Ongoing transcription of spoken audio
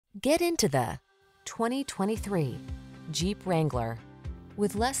Get into the 2023 Jeep Wrangler.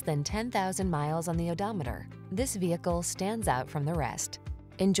 With less than 10,000 miles on the odometer, this vehicle stands out from the rest.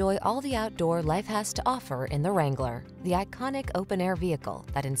 Enjoy all the outdoor life has to offer in the Wrangler, the iconic open-air vehicle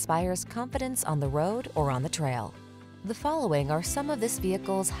that inspires confidence on the road or on the trail. The following are some of this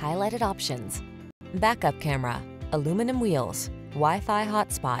vehicle's highlighted options: backup camera, aluminum wheels, Wi-Fi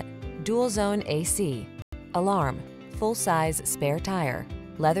hotspot, dual-zone AC, alarm, full-size spare tire,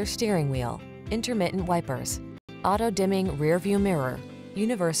 leather steering wheel, intermittent wipers, auto-dimming rear-view mirror,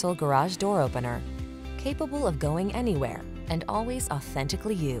 universal garage door opener. Capable of going anywhere and always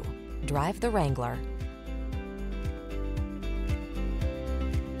authentically you. Drive the Wrangler.